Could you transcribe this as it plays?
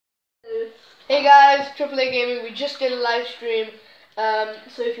Hey guys, AAA Gaming. We just did a live stream.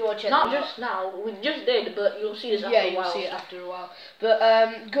 So if you want to check not just now, we just did, but you'll see this after a while. Yeah, you'll see it after a while.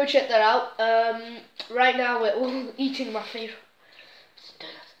 But go check that out. Right now we're all eating my favorite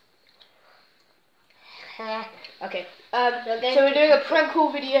donut. Okay. So we're doing a prank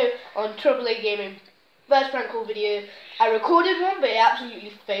call video on AAA Gaming. First prank call video. I recorded one, but it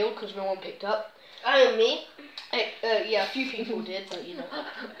absolutely failed because no one picked up. Oh, me? Yeah, a few people did, but you know.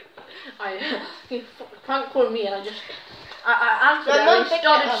 He prank called me and I answered and I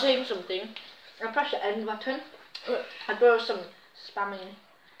started saying something. I pressed the end button. I there was some spamming.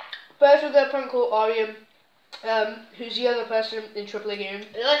 First we're going to prank call Aryan, who's the other person in AAA Gaming.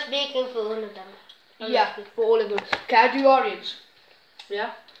 You're speaking for all of them. Yeah, for all of them. Can I do Aryan's?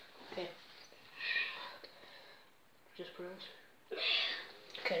 Yeah? Okay. Just pronounce.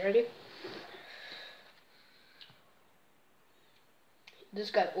 Okay, ready? This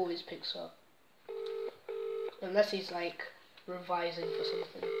guy always picks up. Unless he's like revising for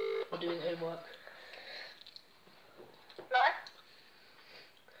something or doing homework.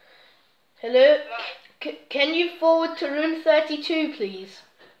 Hello? Can you forward to room 32 please?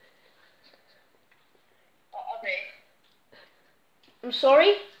 Okay. I'm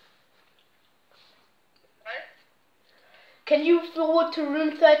sorry? What? Can you forward to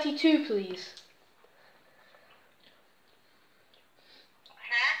room 32 please?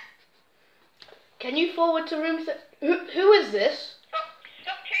 Can you forward to room who is this?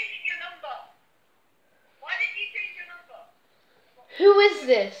 Stop changing your number. Why did you change your number? Who is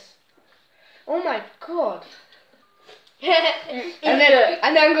this? Oh my god. and then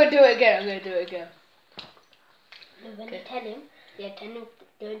I'm gonna do it again. No, when you tell him,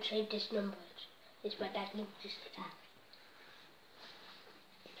 don't save this number. It's my dad needs this time.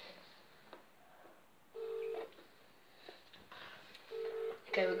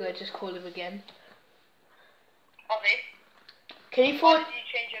 Okay, we're gonna just call him again. Okay. Can you Why forward? did you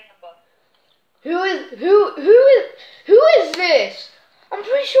change your number? Who is this? I'm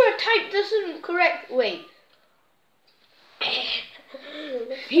pretty sure I typed this in correct. Wait.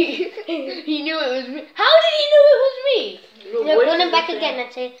 he knew it was me. How did he know it was me? No, call him back again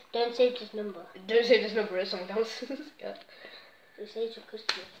and say, don't save this number. Don't say this number is someone else. Yeah. It saves your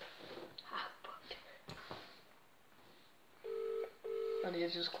customer. I need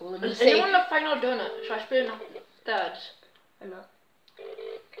to just call him. Is anyone the final donut? Should I spin thirds? I know.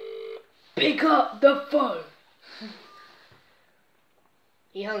 Pick up the phone.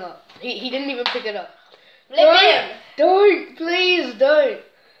 He hung up. He didn't even pick it up. Don't, please don't.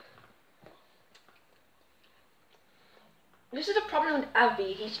 This is the problem with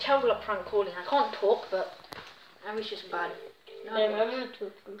Avi. He's terrible at prank calling. I can't talk, but Avi's just bad. No, I'm not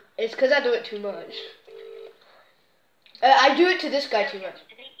talking. It's because I do it too much. I do it to this guy too much.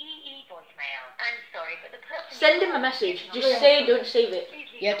 To the EE voicemail. I'm sorry, but the person... Send him a message. Just say don't save it.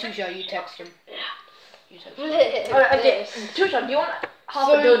 Yeah, Tushar, you text him. You text him. Alright, okay. Tushar, do you want half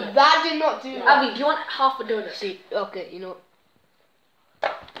a donut? That did not do. Avi, do you want half a donut? See, okay, you know.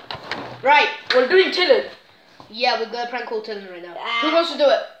 Right, We're doing Tillen. yeah, we're gonna prank call Tillen right now. Who wants to do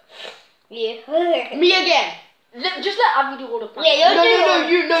it? Yeah. Me again. Just let Avi do all the pranks. Yeah,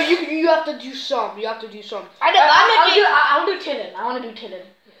 You have to do some. You have to do some. I'll do Tillen. I want to do Tillen.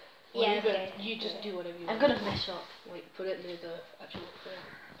 Well, Yeah, okay. You just do whatever you I'm want. gonna mess up. Wait, put it near the actual thing.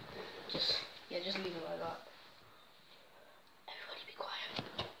 Just leave it like that. Everybody be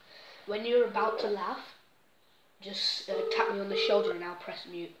quiet. When you're about to laugh, just tap me on the shoulder and I'll press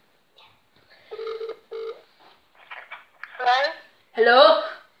mute. Hello? Hello?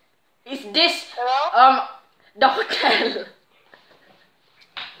 Is this Hello? the hotel?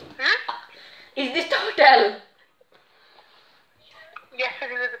 Is this the hotel? Yes,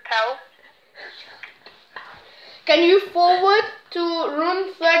 it is a tell. Can you forward to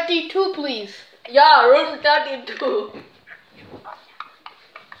room 32, please? Yeah, room 32.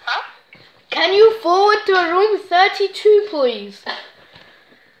 Huh? Can you forward to room 32, please?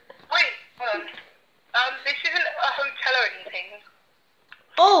 Wait, hold on. This isn't a hotel or anything.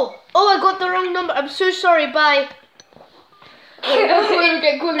 Oh, I got the wrong number. I'm so sorry. Bye. Now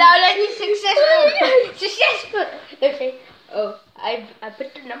that he's successful. Successful. Okay. Oh, I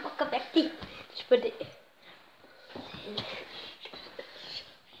put the number correctly. Just put it.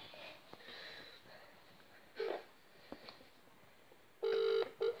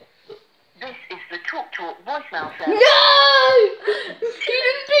 This is the Talk voicemail service. No! He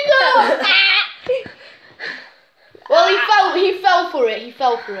didn't pick up. Well, he fell for it.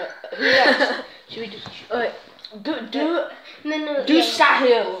 Who else? Should we do? No.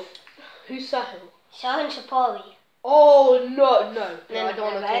 Sahil. Who's Sahil? Shahan Shapari. Oh no, I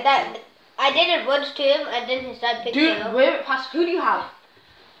don't want to talk to him. I did it once to him, and then his dad picked it up. Wait, pass. Who do you have?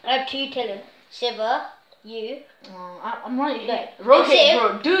 I have 2 Tillen. Siva, you. I'm right here. No. Rohit,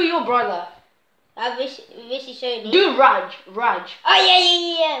 bro. Do your brother. I have Vishy Sony. Do Raj. Oh,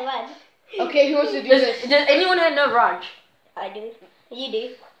 yeah, man. Okay, who wants to do this? Does anyone here know Raj? I do. You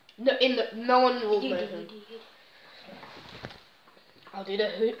do. No one will You know do. him. I'll do the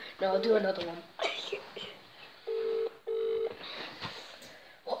who. No, I'll do another one.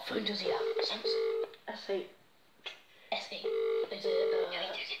 What phone does he have? Samsung. S8. S8. Is it?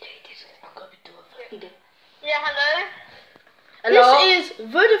 I've got to do a phone. Yeah, hello? Hello? This is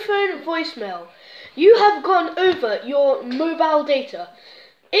Vodafone voicemail. You have gone over your mobile data.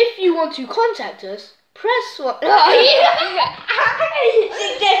 If you want to contact us, press 1. Successful.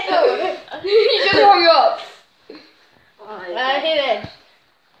 You just hung up. Who then?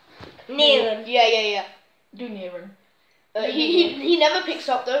 Neil. Yeah. Do Niran. He never picks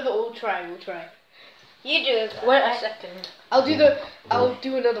up though, but we'll try. You do it. Wait a second. I'll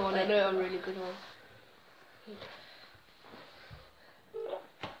do another one. I know a really good one.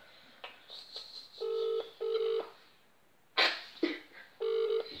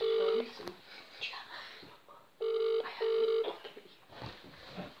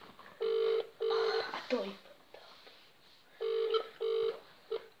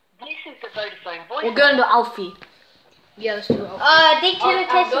 This is the Vodafone voice. We're going to Alfie. Yeah, let's do it. They tell I've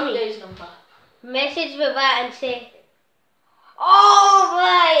test got me. Dave's number. Message with that and say, oh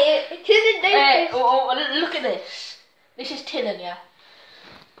my, Tillen Hey, don't look at this. This is Tillen, yeah.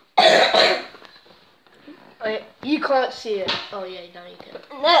 Wait, you can't see it. Oh yeah, now you can.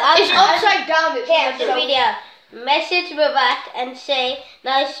 No, It's upside down. It's Here, on the itself. video. Message with that and say,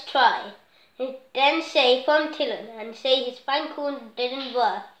 nice try. Then say from Tillen and say his fan call didn't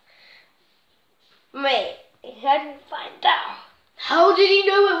work. Mate, he hadn't find out. How did he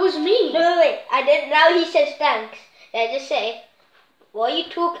know it was me? No, wait, I didn't. Now he says thanks. I just say, what are you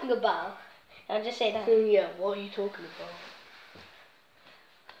talking about? I'll just say that. Yeah, what are you talking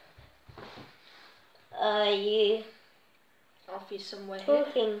about? You Alfie's somewhere here.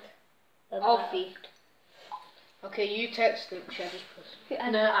 talking about? Alfie. Okay, you text him. Should I just press?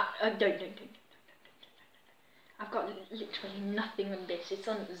 No, I don't. I've got literally nothing on this. It's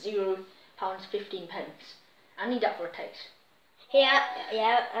on £0.15. I need that for a text. Yeah,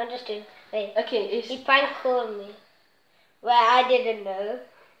 I'm just doing. Wait, Okay, he prank called me. Well, I didn't know.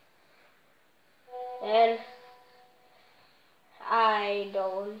 And I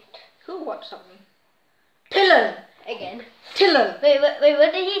don't. Who WhatsApped me? Tillen! Again. Tillen! Wait,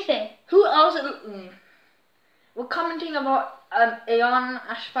 what did he say? Who else? We're commenting about Aeon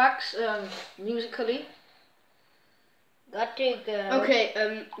Ashfaq's musically. Got to go. Okay,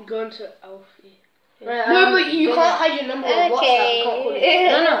 go into Alfie. Right, No, but you can't hide your number on WhatsApp. You can't call it.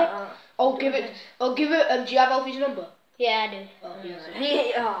 No. I'll give it. Do you have Alfie's number? Yeah, I do.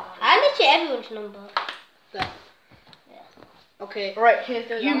 Oh, I literally everyone's number. Okay. Right, here's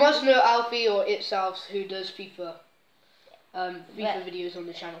the You must know Alfie or itself who does FIFA. FIFA videos on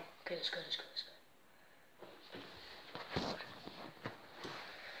the channel. Okay, let's go.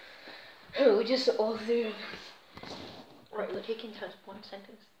 Oh, we just all through. Right, we're taking just one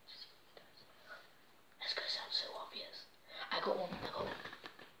sentence. That's gonna sound so obvious. I got one.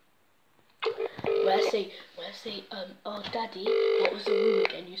 Where I say, oh daddy, what was the room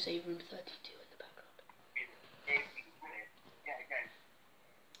again? You say room 32 in the background.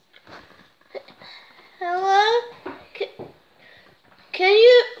 Hello? Can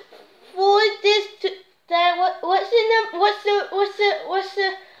you forward this to that?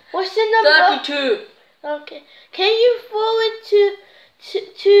 What's the number? 32! Okay. Can you forward to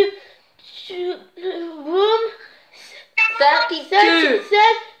room 32!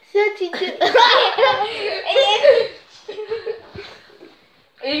 32.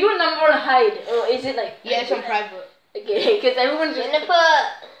 Is your number on hide or is it like? Yeah, it's on private. Okay, because everyone's just. Jennifer,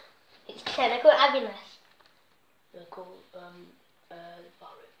 it's technical happiness. They're called Varu.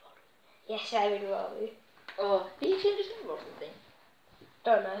 Yes, I would rather. Oh, did you change his number or something?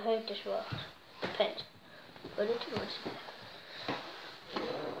 Don't know, I heard this works. Depends. What did you want?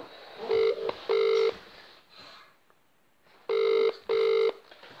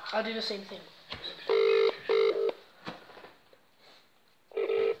 I'll do the same thing.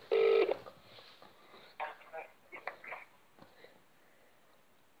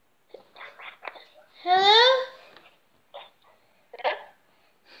 Hello?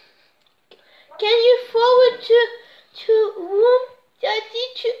 Can you forward to room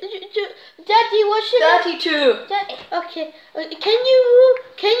Daddy, what's your 32! Okay. Can you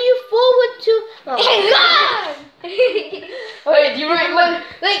forward to Wait, do you write one?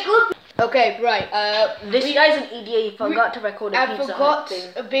 Wait, good. Okay, right. This guy's an EDA. He forgot to record a I Pizza forgot. Hut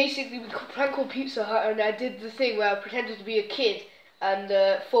thing. Basically, we prank called Pizza Hut, and I did the thing where I pretended to be a kid and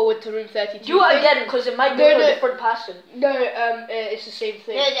forward to room 32. Do it again, because it might go to a different person. No, it's the same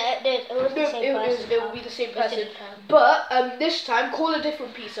thing. It was the same person. It will be the same Just person. didn't count. But this time, call a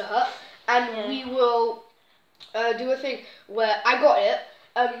different Pizza Hut, and we will do a thing where I got it.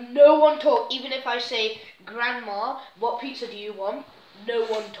 No one talk. Even if I say, Grandma, what pizza do you want? No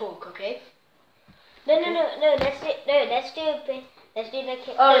one talk. Okay. No. Let's do the.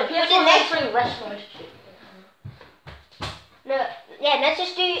 Oh, no, PS4 the next free restaurant. No, yeah. Let's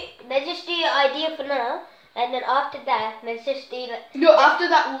just do your idea for now, and then after that, let's just do the. No, after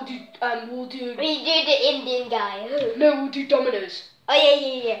that we'll do. We do the Indian guy. No, we'll do Domino's. Oh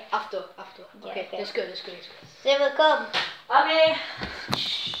yeah. After. Yeah, Okay, okay. let's go. Siva, come. Okay.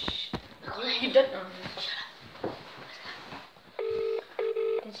 You don't know.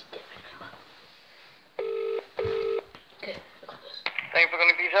 It's different. Okay, look at this. Thanks for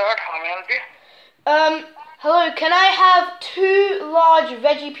calling Pizza Hut. How may I help you? Hello, can I have 2 large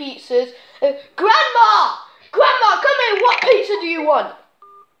veggie pizzas? Grandma, come here. What pizza do you want?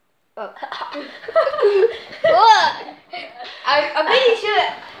 What? I'm pretty sure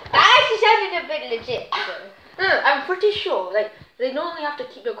that actually sounded a bit legit. No, I'm pretty sure. Like, they normally have to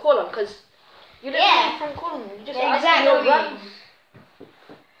keep your call on, because you don't Yeah. need from calling. You just Yeah, ask your exactly. grandma.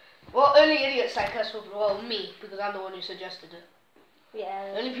 Well, only idiots like us would. Well, me, because I'm the one who suggested it.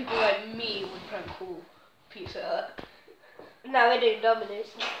 Yeah. Only people like me would prank call Pizza Hut. Now we're doing Domino's.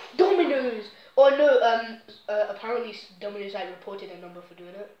 Domino's. Oh no. Apparently Domino's like reported a number for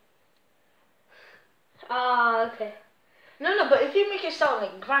doing it. Ah, okay. No, but if you make it sound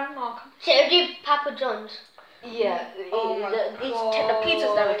like grandma. So we'll do Papa John's. Yeah. Oh my the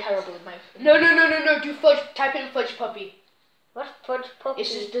pizzas that are terrible with my. No. Do fudge. Type in fudge puppy. What's fudge puppy?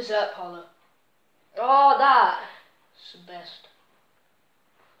 It's just dessert parlor. Oh, that. It's the best.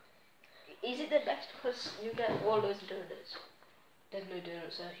 Is it the best because you get all those donuts? There's no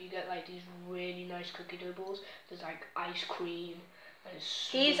donuts there. You get like these really nice cookie dough balls. There's like ice cream. And it's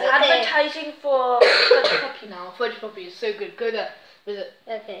He's sweet. advertising for Fudge Puppy now. Fudge puppy is so good. Go there. Visit.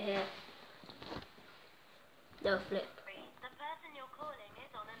 Okay, here. No flip. The person you're calling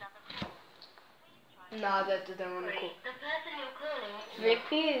is on another call. Nah, they're on the call. The person you're calling is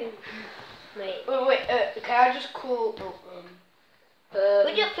Flip you. Wait. Wait. Can I just call?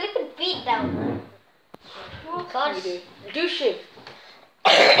 Put your flipping feet down, man. What God. can you do? Do shift.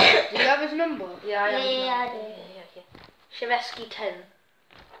 Do you have his number? Yeah, I am. Yeah, I do. Yeah. Shevesky 10.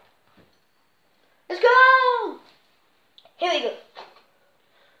 Let's go. Here we go.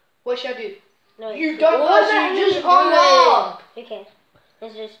 What should I do? No, You it's- don't. What Cause the hell you are just you hung doing? up. Okay.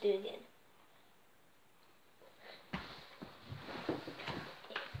 Let's just do it again.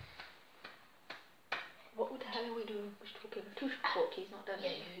 What the hell are we doing? We're talking Tushar. He's not done Yeah,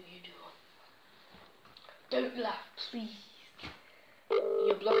 yet. you do. Don't laugh, please.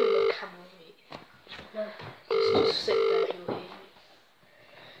 You're blocking the camera, mate. No. Just sit there, he'll hear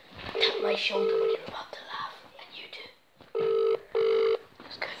you. Tap my shoulder when you're about to laugh, and you do.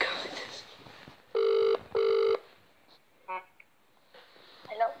 Let's go with this.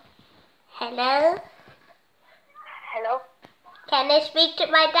 Hello? Hello? Hello? Can I speak to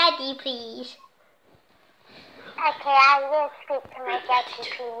my daddy, please? Okay, I will speak to my daddy,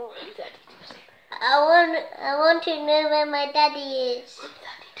 please. I want to know where my daddy is.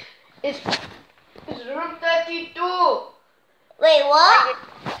 It's room 32. Wait, what?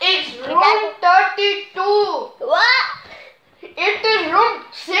 It's room 32. What? It is room.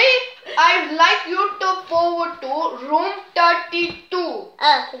 See, I'd like you to forward to room 32.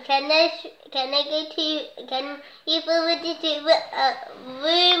 Oh, can you forward it to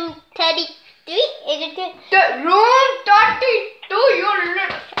room 33? Is it good? The room 32. You're.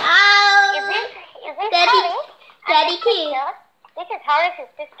 Oh, Is this Daddy, Harry? Daddy too. Sister? This is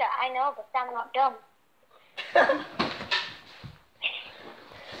Horace's sister. I know, but I'm not dumb.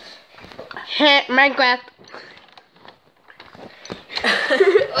 Minecraft.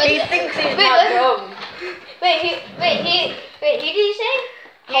 He thinks he's not dumb. Wait, who did you say?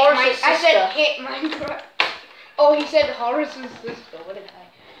 Horace's I said sister. hit Minecraft. Oh, he said Horace's sister. What did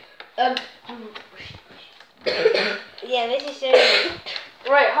I? Yeah, this is serious.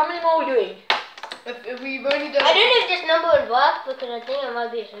 Right, how many more are we doing? If we've only done. I don't know if this number would work because I think it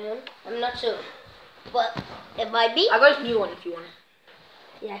might be a phone. I'm not sure. But it might be. I got a new one if you want.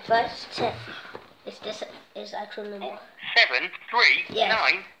 Yeah, first check. Is this is actual number? 7, 3, Yes.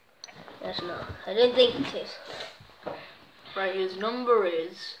 9. Yes, no. I don't think it is. Right, his number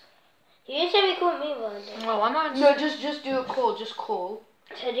is. You said we couldn't move on there. Oh, I'm not. No, just do a call. Just call.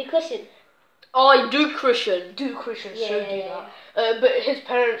 So the question. Oh, do Christian. Do Christian, Yeah, so yeah, do yeah. that. But his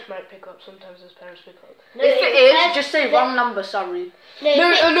parents might pick up. Sometimes his parents pick up. No, If it his is, just say wrong number. Sorry.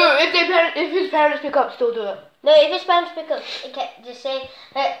 No. If his parents pick up, still do it. No, if his parents pick up, okay, just say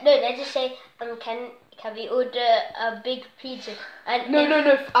let's just say can we order a big pizza? And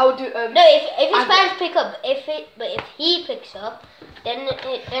No. I'll do. No, if his parents pick up, if he picks up, then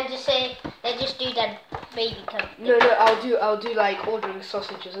just say let's just do that baby cup. No. I'll do like ordering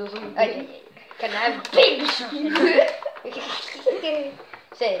sausages or something. Can I have big sausage?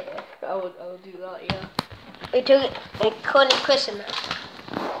 Say it. I'll do that. Yeah. We call it Christmas.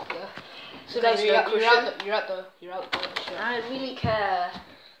 Yeah. So Guys, you're no out the. Sure. I really care.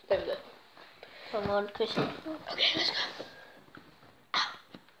 There we go. Come on, Christmas. Okay, let's go.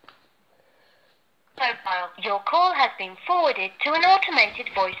 Profile. Your call has been forwarded to an automated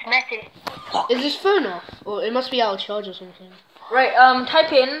voice message. Is this phone off? Or it must be out of charge or something. Right.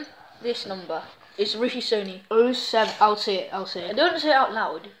 Type in this number. It's Rishi Sony. 07. I'll say it. Don't say it out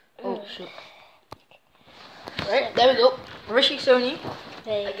loud. Oh shit. Right, there we go. Rishi Sony.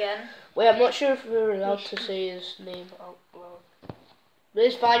 Hey. Again. Wait, I'm not sure if we're allowed to say his name out loud. But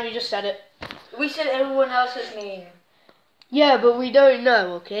it's fine, we just said it. We said everyone else's name. Yeah, but we don't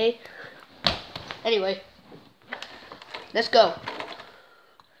know, okay? Anyway. Let's go.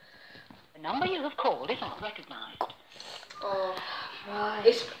 The number you have called is not recognized. Oh. Right.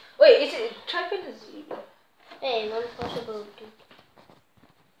 Is it type in the Z? Hey, one possibility.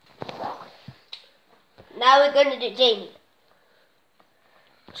 Now we're gonna do Jamie.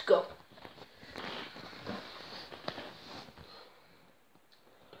 Let's go.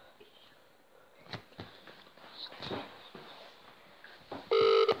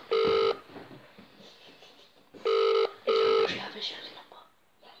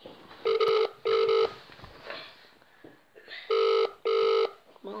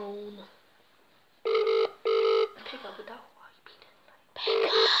 Come on. Pick up without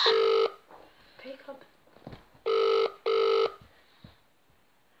Pick up.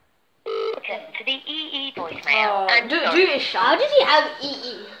 Listen to the EE voicemail. And Do it, Sean. How does he have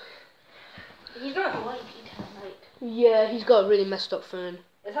EE? He's got a white detail light. Yeah, he's got a really messed up phone.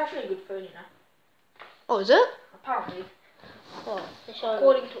 It's actually a good phone, you know. Oh, is it? Apparently, Oh, it's on.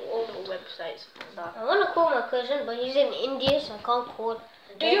 according to all the websites. And that. I want to call my cousin, but he's in India, so I can't call.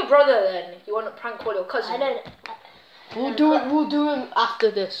 Do your brother then. You want to prank call your cousin? I don't. We'll do it after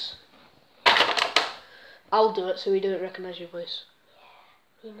this. I'll do it so we don't recognize your voice.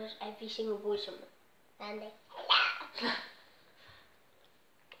 He knows every single voice of mine.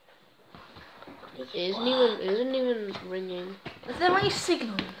 It isn't even ringing. Is there any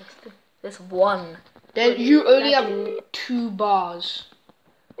signal? There's one. Then you only have 2 bars.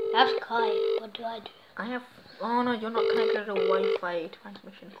 That's Kai. What do I do? I have. Oh no, you're not connected to Wi-Fi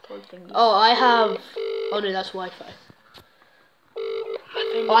transmission call thingy. Oh, I have. Oh no, that's Wi-Fi.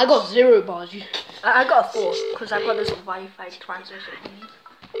 Oh, I got 0 bars. I got 4 because I've got this Wi-Fi transmission thingy.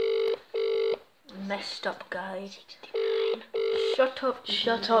 Messed up guy. Shut up.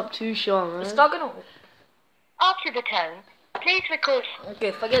 Shut up, Tushar. It's not gonna. after the tone, please record.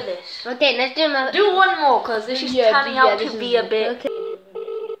 Okay, forget this. Okay, let's do my. Do one more because this is turning out to be a bit. Okay.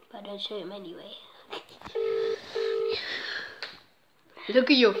 But don't show him anyway.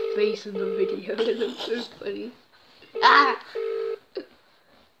 Look at your face in the video. It looks so funny. Ah!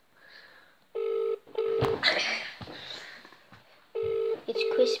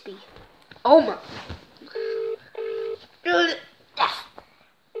 It's crispy. Oh my.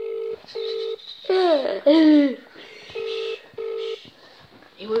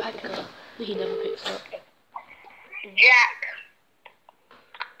 He won't pick up. He never picks up. Jack.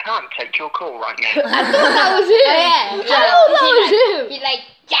 Can't take your call right now. I thought that was him. Oh, yeah. I thought that was him. He's like,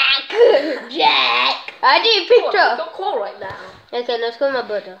 Jack! Jack! I didn't pick up. Don't call right now. Okay, let's call my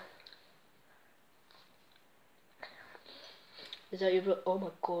brother. Is that your brother? Oh my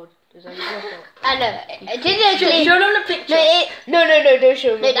god. Is that your brother? I know. It didn't clear. Show them the picture. No, No, don't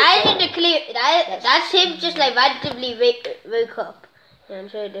show me. no, I didn't clear. That's him just like randomly woke up. Yeah, I'm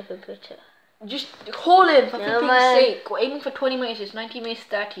showing a different picture. Just call him for No, flipping man. sake. We're aiming for 20 minutes. It's 90 minutes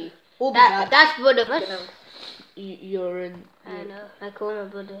 30. We'll be back. That's one of us. You're in. I know. I called my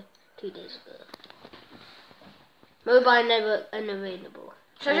brother 2 days ago. Mobile never unavailable.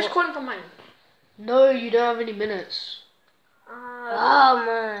 Should I just call him from mine? No, you don't have any minutes. Oh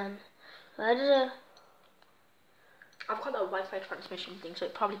man. Why did I? I've got that Wi-Fi transmission thing, so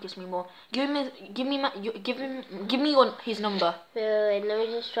it probably gives me more. Give me his number. Wait, let me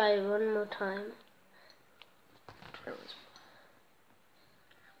just try it one more time.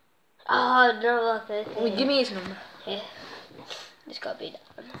 Oh no, okay. Give me his number. Yeah. It's gotta be that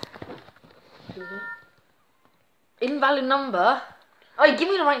one. Invalid number? Oh, give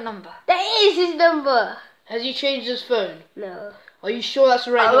me the right number. That is his number. Has he changed his phone? No, Are you sure that's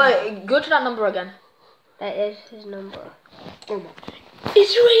the right Oh, number? wait, go to that number again. that is his number. Oh my.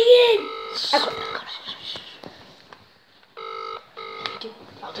 It's ringing!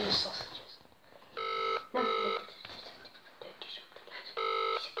 I'll do the sausages. No.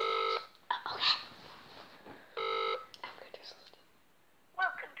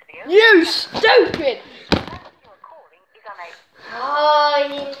 Welcome to the You stupid! you're calling is unable.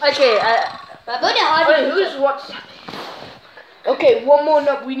 Oh, Okay, wait, who's WhatsApp? Okay, one more.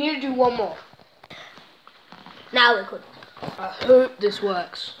 No, we need to do one more. now we could I hope this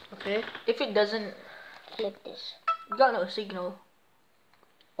works. Okay. If it doesn't, flip this. you got no signal.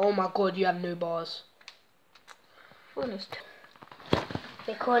 Oh my god, you have no bars. Phone is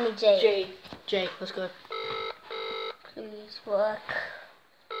They call me Jay. J. Jay, let's go. Please work.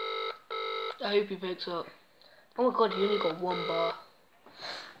 I hope he picks up. Oh my god, you only got one bar.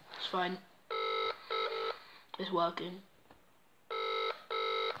 It's fine. It's working.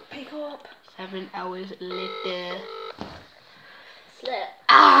 Pick up. 7 hours later. Slip.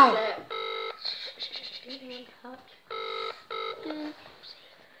 Ow!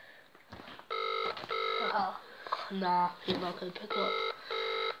 Oh, Nah, he's not gonna pick up.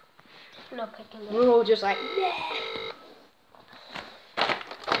 no picking it. We're all just like, yeah.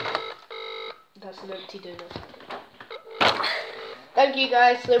 That's an empty donut. Thank you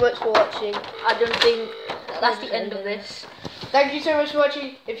guys so much for watching. I don't think that's the end of this. Thank you so much for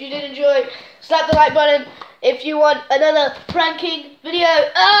watching. If you did enjoy, slap the like button. If you want another pranking video,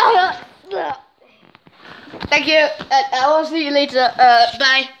 thank you. And I will see you later.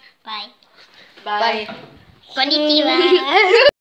 Bye. Bye. Bye. Konnichiwa.